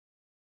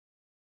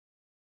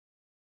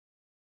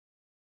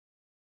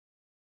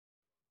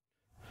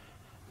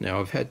Now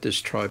I've had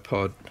this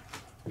tripod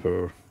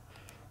for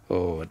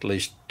at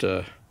least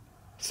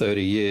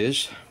 30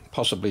 years,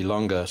 possibly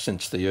longer,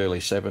 since the early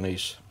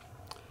 70s.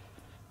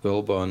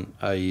 Velbon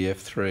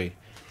AEF3,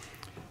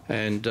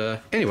 and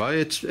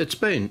anyway, it's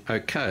been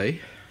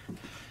okay.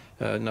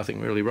 Nothing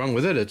really wrong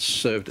with it. It's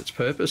served its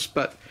purpose,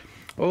 but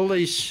all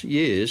these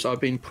years I've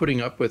been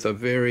putting up with a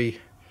very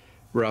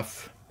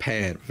rough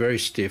pan, very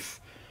stiff.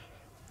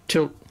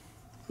 Tilt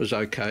was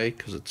okay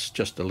because it's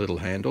just a little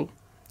handle.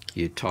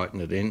 You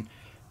tighten it in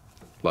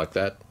like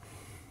that.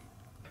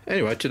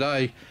 Anyway,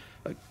 today,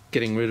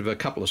 getting rid of a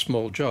couple of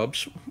small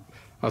jobs,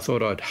 I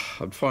thought I'd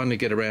finally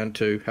get around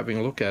to having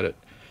a look at it.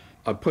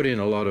 I put in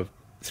a lot of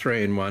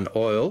 3-in-1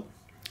 oil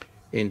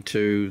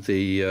into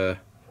the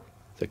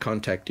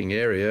contacting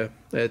area.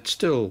 It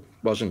still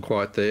wasn't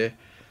quite there.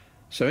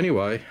 So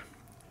anyway,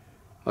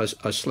 I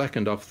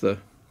slackened off the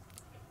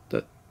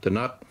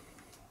nut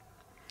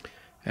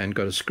and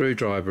got a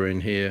screwdriver in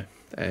here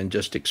and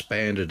just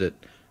expanded it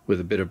with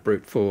a bit of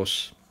brute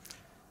force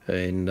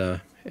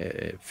and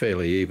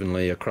fairly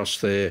evenly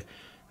across there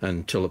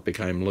until it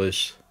became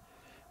loose.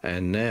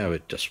 And now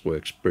it just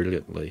works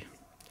brilliantly.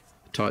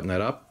 Tighten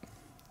that up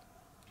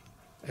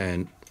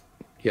and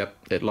yep,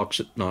 it locks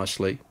it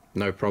nicely,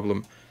 no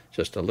problem.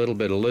 Just a little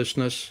bit of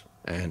looseness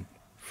and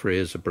free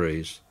as a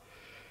breeze.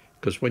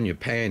 Because when you're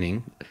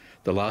panning,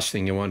 the last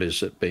thing you want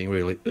is it being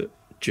really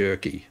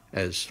jerky,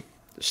 as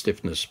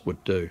stiffness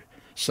would do.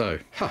 So,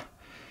 I've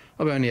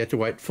only had to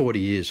wait 40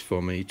 years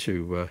for me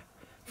to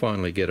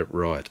finally get it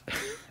right.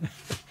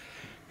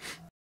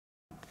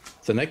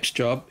 The next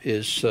job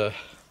is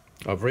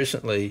I've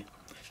recently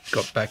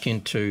got back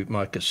into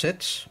my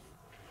cassettes,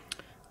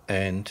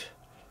 and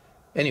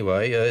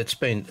anyway, it's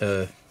been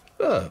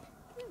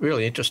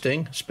really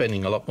interesting,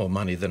 spending a lot more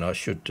money than I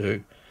should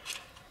do.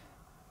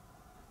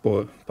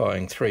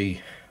 Buying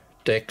 3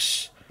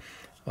 decks.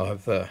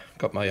 I've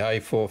got my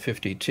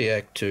A450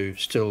 TAC to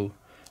still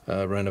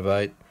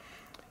renovate,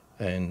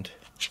 and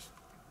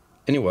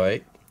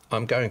anyway,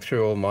 I'm going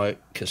through all my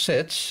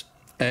cassettes,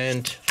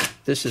 and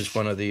this is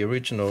one of the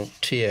original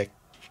TAC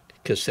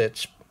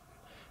cassettes,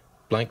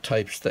 blank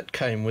tapes that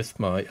came with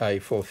my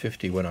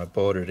A450 when I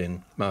bought it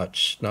in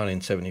March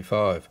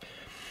 1975.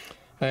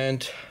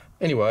 And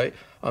anyway,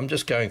 I'm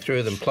just going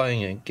through them,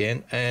 playing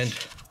again, and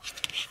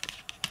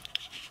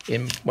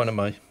in one of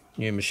my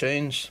new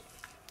machines,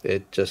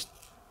 it just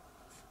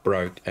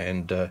broke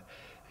and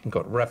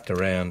got wrapped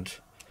around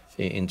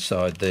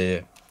inside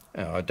there.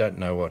 I don't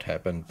know what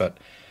happened, but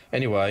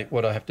anyway,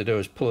 what I have to do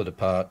is pull it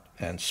apart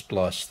and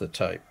splice the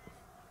tape.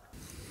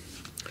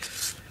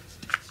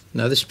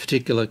 Now this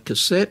particular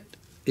cassette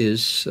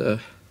is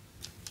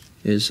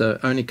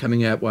only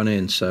coming out one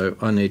end, so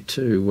I need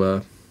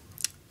to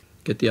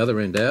get the other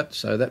end out.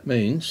 So that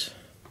means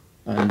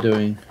I'm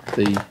doing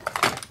the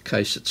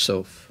case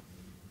itself.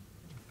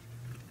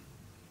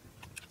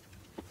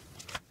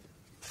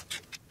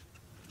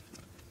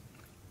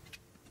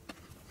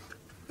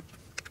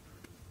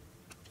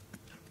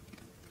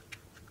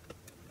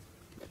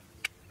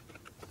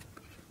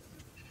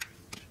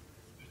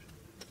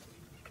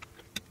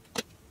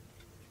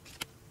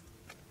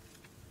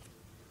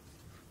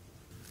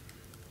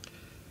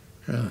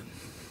 Right,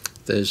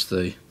 there's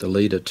the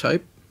leader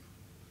tape.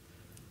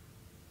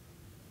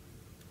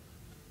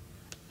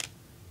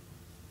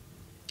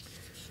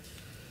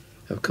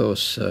 Of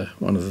course,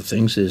 one of the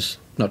things is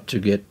not to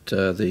get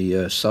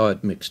the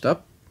side mixed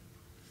up.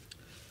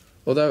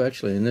 Although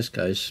actually in this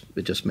case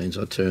it just means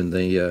I turn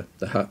the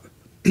hub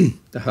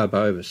the hub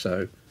over,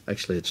 so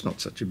actually it's not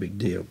such a big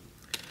deal.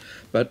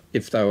 But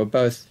if they were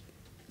both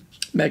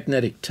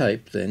magnetic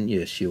tape, then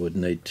yes, you would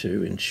need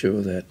to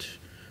ensure that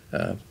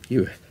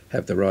you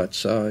have the right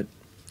side.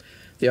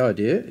 The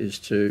idea is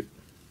to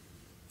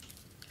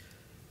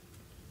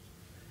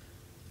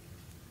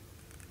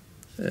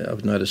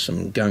I've noticed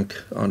some gunk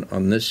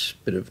on this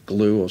bit of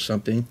glue or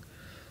something.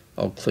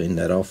 I'll clean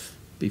that off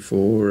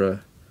before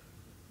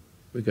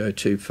we go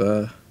too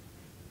far.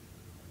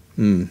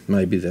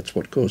 Maybe that's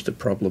what caused the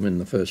problem in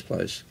the first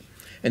place.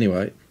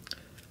 Anyway,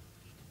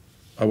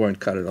 I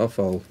won't cut it off.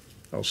 I'll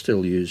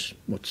still use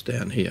what's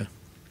down here.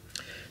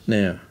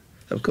 Now,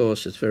 of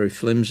course, it's very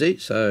flimsy,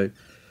 so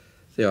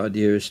the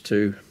idea is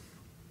to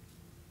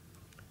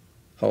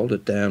hold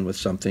it down with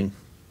something.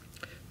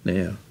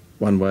 Now,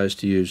 one way is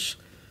to use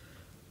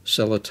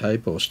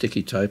sellotape or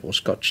sticky tape or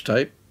scotch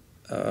tape,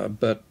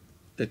 but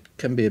it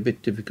can be a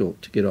bit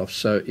difficult to get off.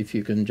 So if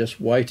you can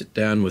just weight it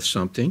down with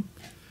something.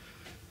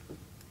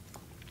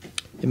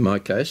 In my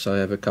case, I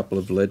have a couple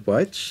of lead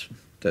weights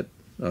that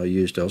I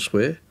used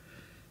elsewhere,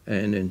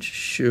 and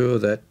ensure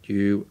that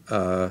you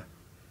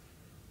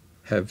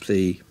have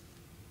the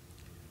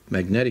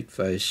magnetic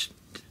face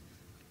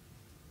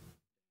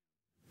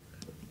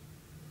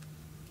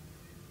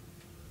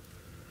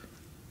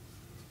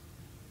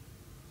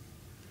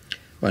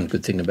One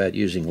good thing about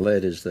using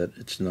lead is that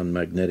it's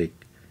non-magnetic.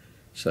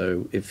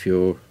 So if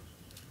you're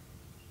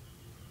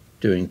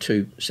doing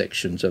 2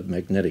 sections of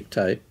magnetic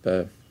tape,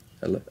 a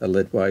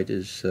lead weight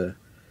is a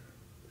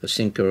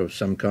sinker of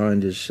some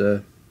kind is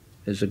a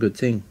good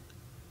thing.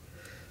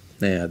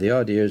 Now the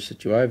idea is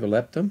that you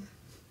overlap them,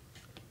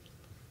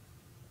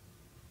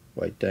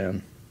 weight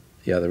down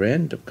the other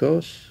end of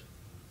course.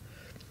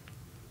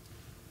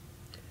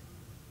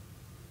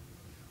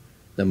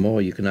 The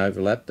more you can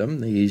overlap them,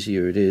 the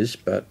easier it is,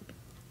 but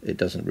it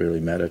doesn't really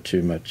matter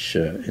too much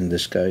in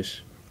this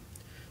case.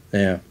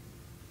 Now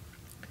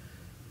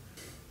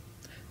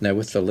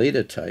with the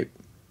leader tape,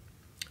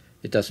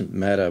 it doesn't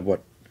matter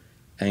what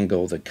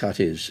angle the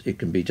cut is, it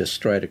can be just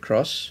straight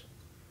across.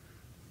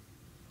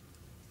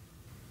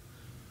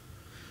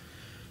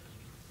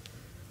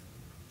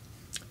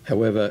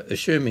 However,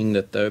 assuming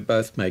that they're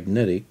both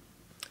magnetic,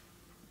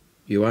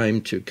 you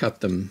aim to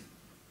cut them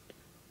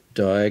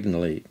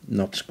diagonally,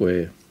 not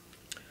square.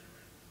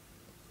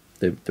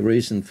 The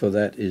reason for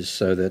that is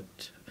so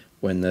that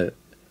when the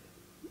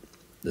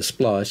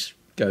splice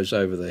goes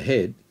over the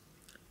head,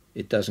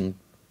 it doesn't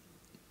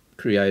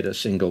create a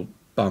single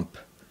bump,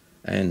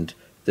 and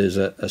there's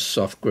a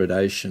soft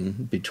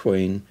gradation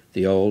between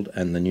the old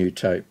and the new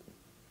tape.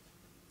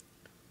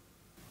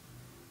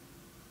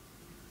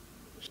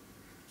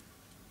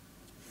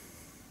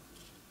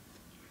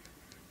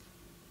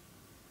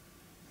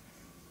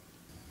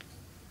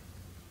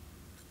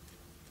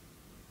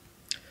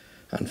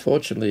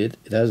 Unfortunately,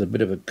 it has a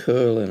bit of a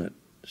curl in it,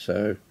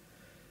 so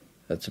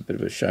that's a bit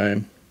of a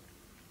shame.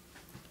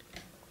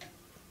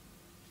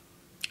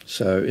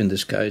 So in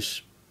this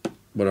case,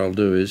 what I'll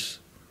do is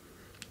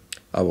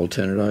I will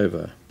turn it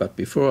over. But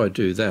before I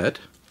do that,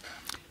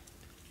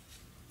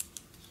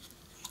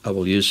 I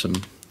will use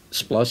some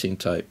splicing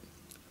tape.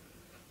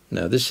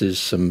 Now this is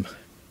some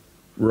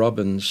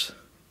Robbins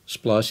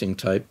splicing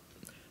tape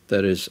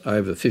that is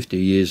over 50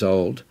 years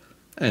old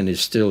and is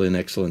still in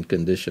excellent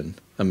condition,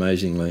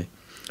 amazingly.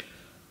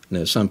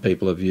 Now some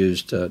people have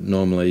used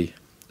normally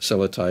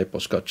sellotape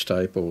or scotch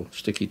tape or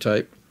sticky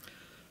tape.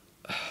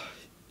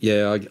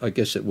 Yeah, I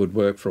guess it would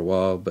work for a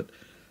while, but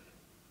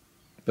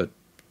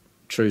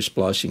true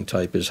splicing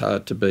tape is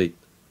hard to beat.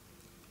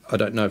 I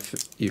don't know if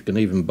you can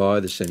even buy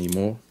this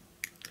anymore,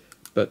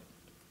 but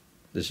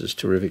this is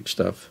terrific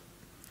stuff.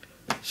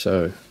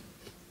 So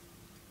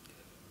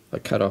I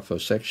cut off a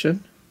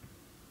section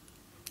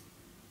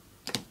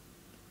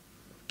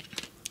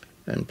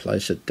and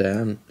place it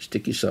down,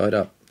 sticky side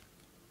up.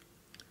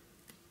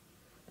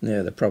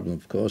 Now the problem,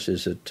 of course,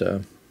 is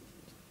that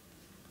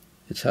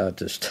it's hard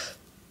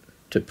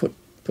to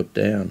put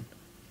down.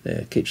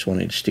 There, it keeps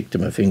wanting to stick to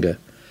my finger.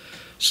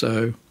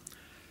 So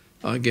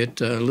I get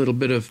a little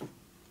bit of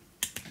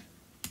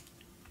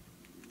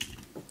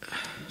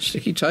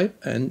sticky tape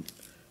and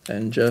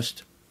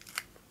just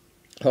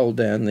hold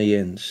down the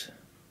ends.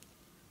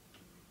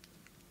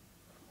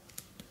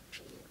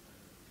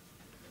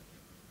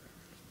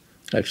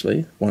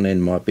 Actually, one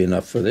end might be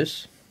enough for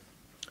this.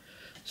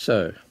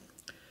 So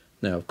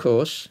now, of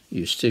course,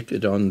 you stick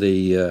it on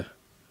the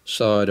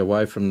side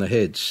away from the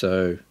head,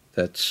 so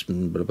that's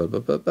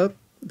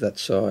that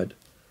side.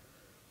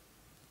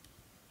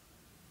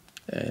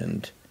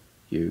 And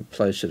you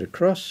place it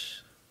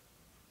across.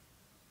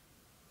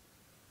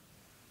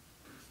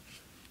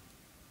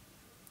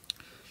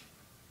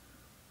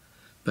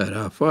 About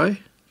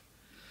halfway,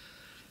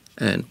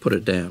 and put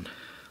it down.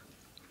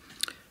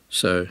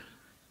 So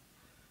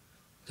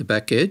the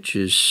back edge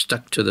is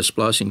stuck to the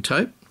splicing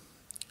tape.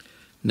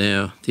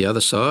 Now the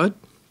other side,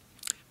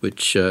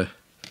 which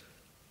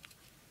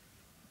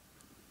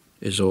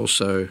is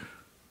also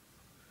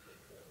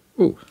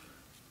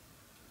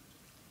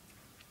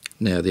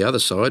now the other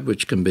side,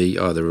 which can be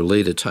either a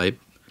leader tape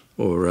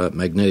or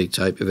magnetic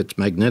tape. If it's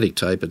magnetic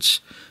tape,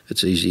 it's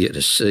easier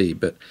to see,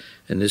 but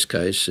in this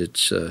case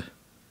it's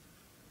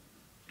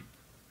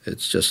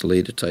just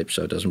leader tape,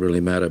 so it doesn't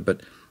really matter.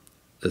 But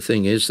the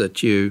thing is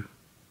that you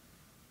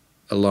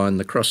align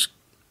the cross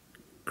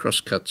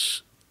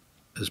cuts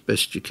as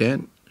best you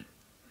can.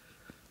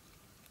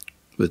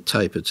 With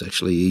tape it's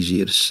actually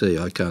easier to see.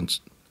 I can't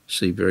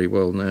see very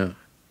well now.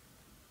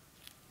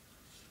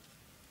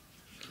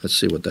 Let's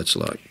see what that's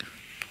like.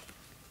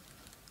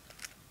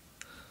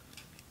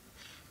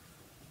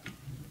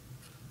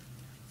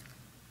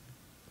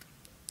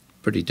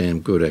 Pretty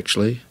damn good,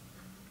 actually.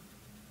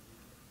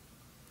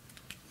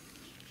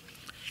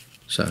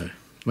 So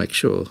make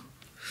sure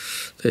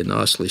they're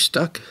nicely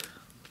stuck.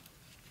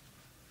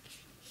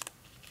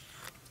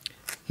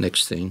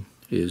 Next thing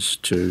is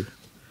to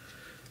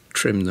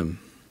trim them.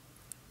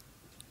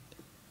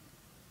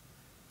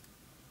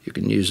 You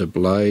can use a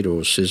blade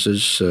or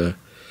scissors.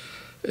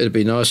 It'd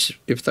be nice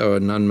if they were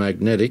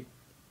non-magnetic,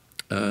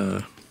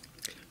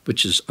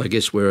 which is, I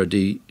guess, where a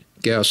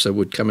degausser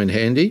would come in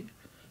handy.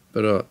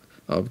 But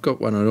I've got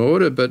one on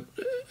order, but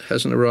it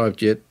hasn't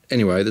arrived yet.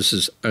 Anyway, this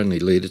is only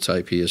leader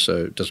tape here,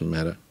 so it doesn't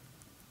matter.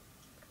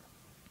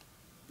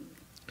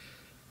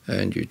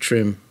 And you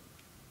trim.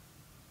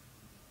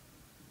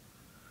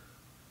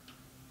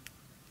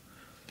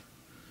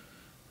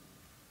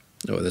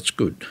 Oh, that's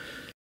good.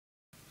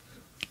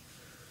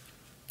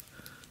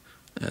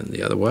 And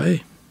the other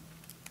way.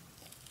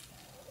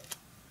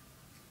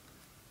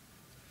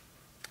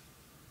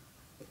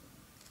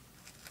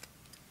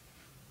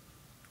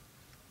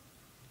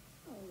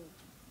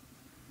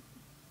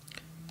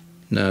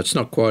 No, it's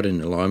not quite in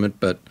alignment,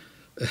 but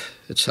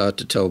it's hard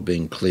to tell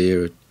being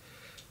clear,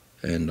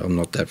 and I'm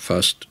not that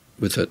fussed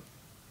with it.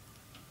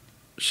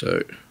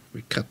 So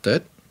we cut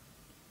that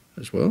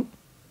as well.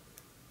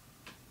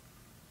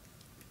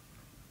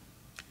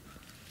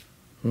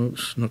 Well,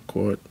 it's not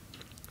quite.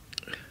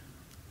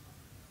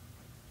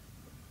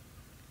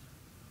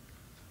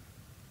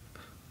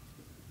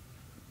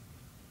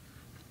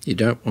 You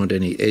don't want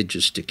any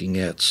edges sticking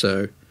out,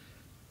 so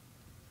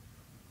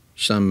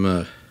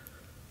some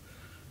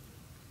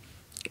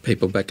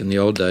people back in the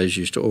old days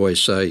used to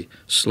always say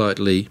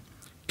slightly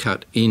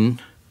cut in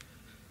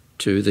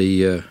to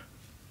the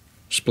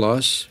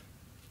splice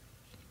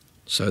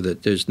so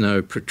that there's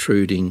no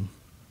protruding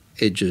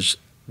edges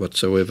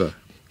whatsoever.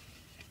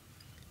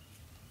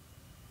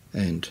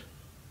 And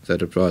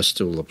that advice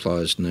still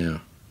applies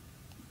now.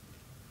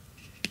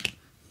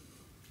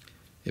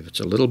 If it's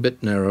a little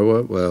bit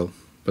narrower, well,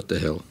 what the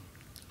hell,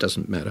 it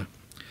doesn't matter.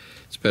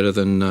 It's better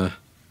than the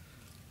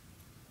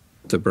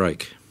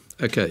break.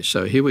 Okay,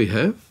 so here we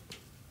have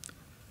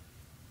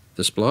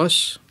the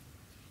splice,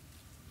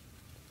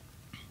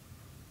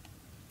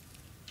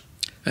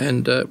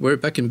 and we're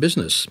back in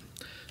business.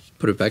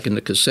 Put it back in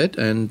the cassette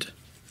and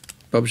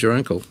Bob's your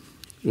uncle.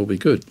 Will be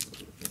good.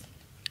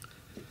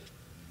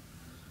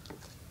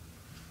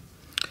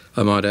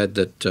 I might add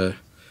that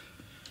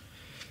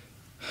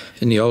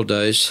in the old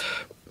days,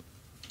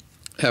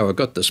 how I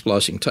got the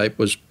splicing tape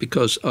was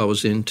because I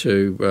was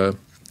into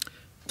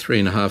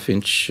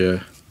 3.5-inch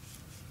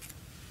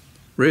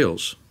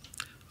reels.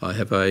 I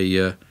have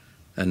a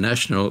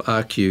National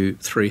RQ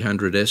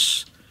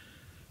 300S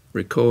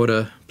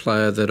recorder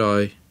player that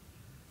I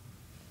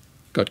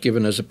got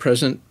given as a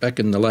present back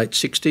in the late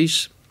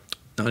 60s,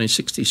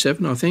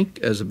 1967 I think,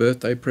 as a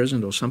birthday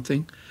present or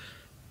something.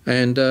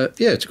 And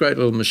yeah, it's a great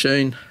little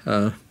machine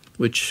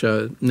which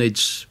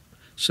needs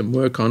some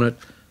work on it,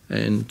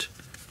 and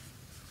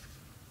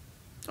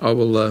I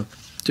will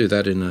do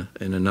that in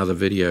another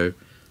video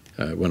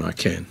when I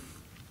can.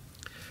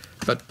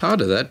 But part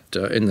of that,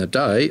 in the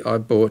day, I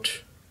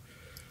bought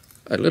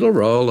a little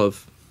roll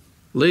of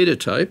leader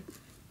tape.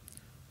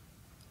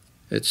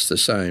 It's the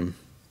same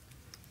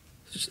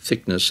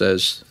thickness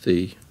as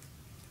the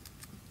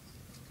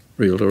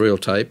reel-to-reel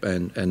tape,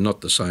 and not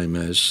the same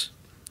as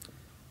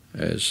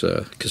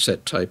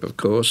cassette tape, of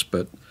course.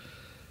 But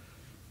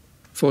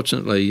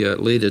fortunately,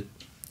 leader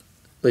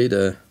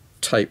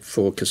tape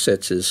for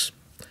cassettes is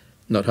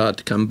not hard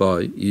to come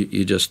by.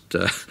 You just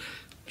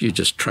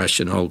trash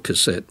an old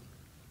cassette.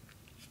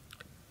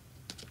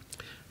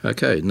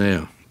 Okay,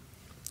 now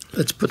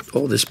let's put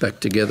all this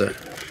back together.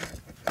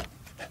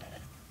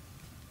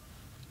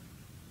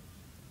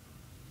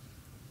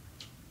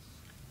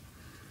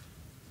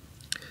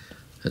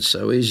 It's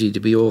so easy to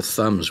be all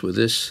thumbs with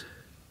this.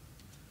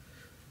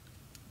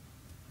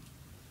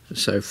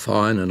 It's so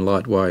fine and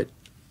lightweight.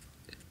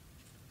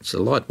 It's a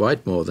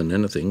lightweight more than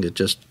anything. It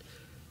just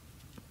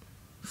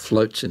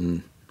floats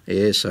in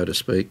air, so to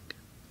speak.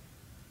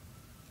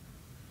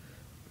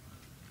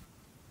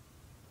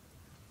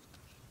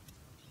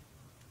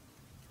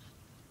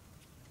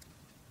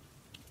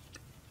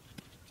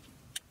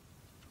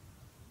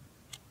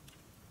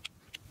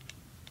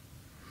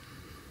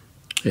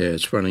 Yeah,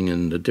 it's running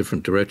in a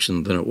different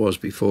direction than it was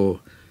before.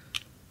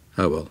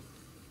 Oh well.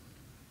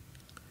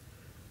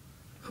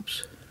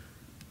 Oops.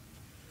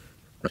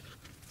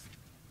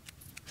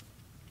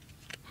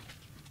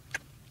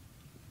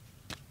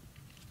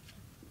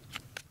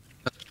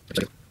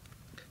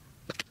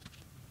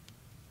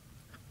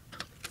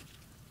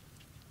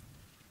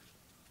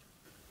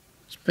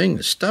 It's being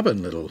a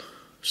stubborn little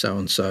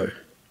so-and-so.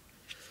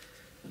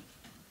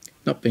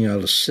 Not being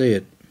able to see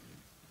it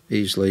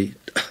easily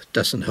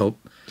doesn't help.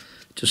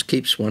 Just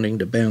keeps wanting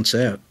to bounce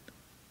out.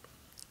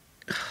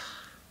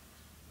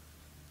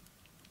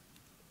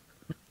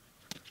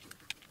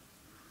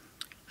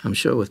 I'm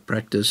sure with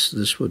practice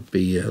this would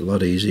be a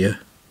lot easier.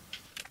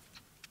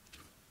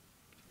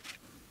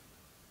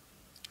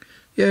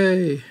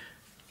 Yay!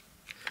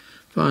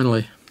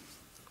 Finally.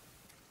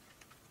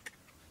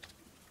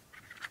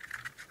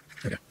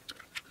 Okay.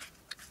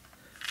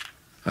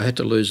 I had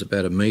to lose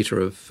about 1 metre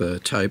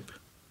of tape,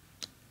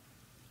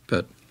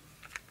 but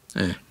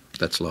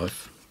that's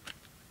life.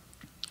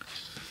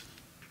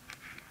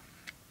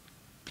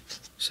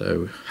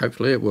 So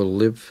hopefully it will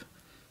live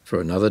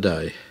for another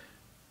day.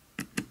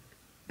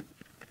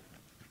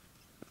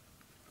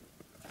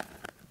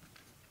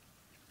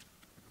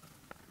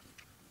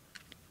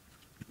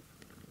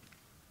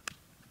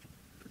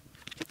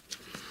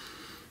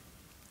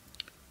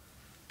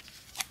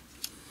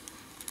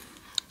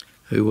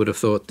 Who would have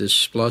thought this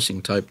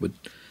splicing tape would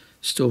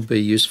still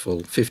be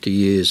useful 50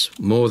 years,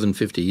 more than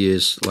 50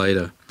 years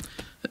later?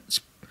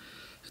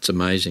 It's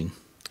amazing.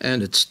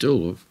 And it's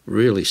still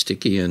really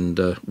sticky and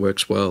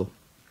works well.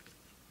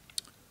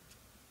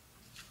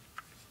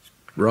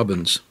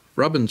 Robbins.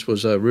 Robbins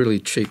was a really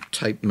cheap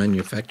tape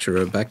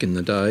manufacturer back in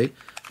the day.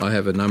 I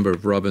have a number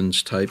of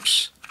Robbins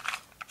tapes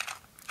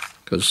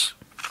because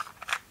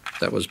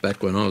that was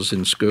back when I was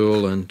in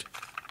school, and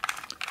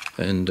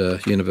and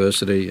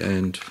university,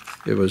 and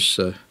it was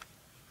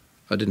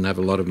I didn't have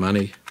a lot of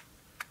money,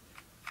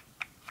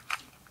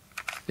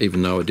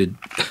 even though I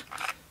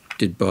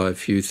did buy a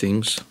few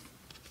things.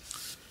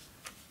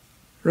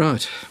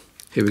 Right,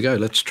 here we go,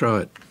 let's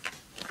try it.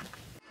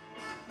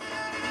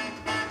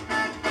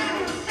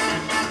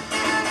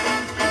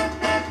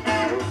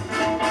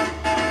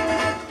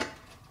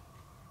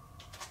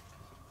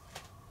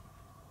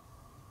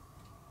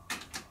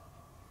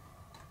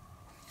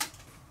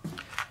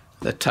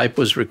 That tape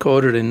was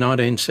recorded in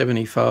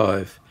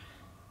 1975.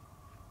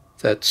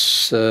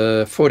 That's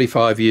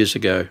 45 years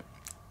ago,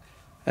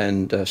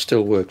 and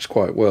still works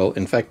quite well.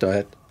 In fact,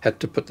 I had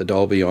to put the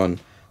Dolby on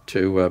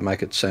to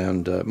make it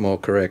sound more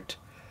correct.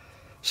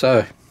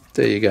 So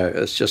there you go.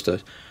 It's just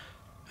an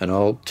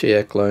old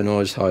TEC low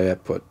noise high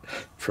output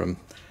from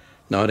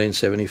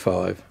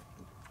 1975.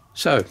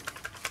 So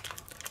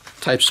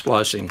tape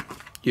splicing,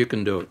 you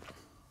can do it.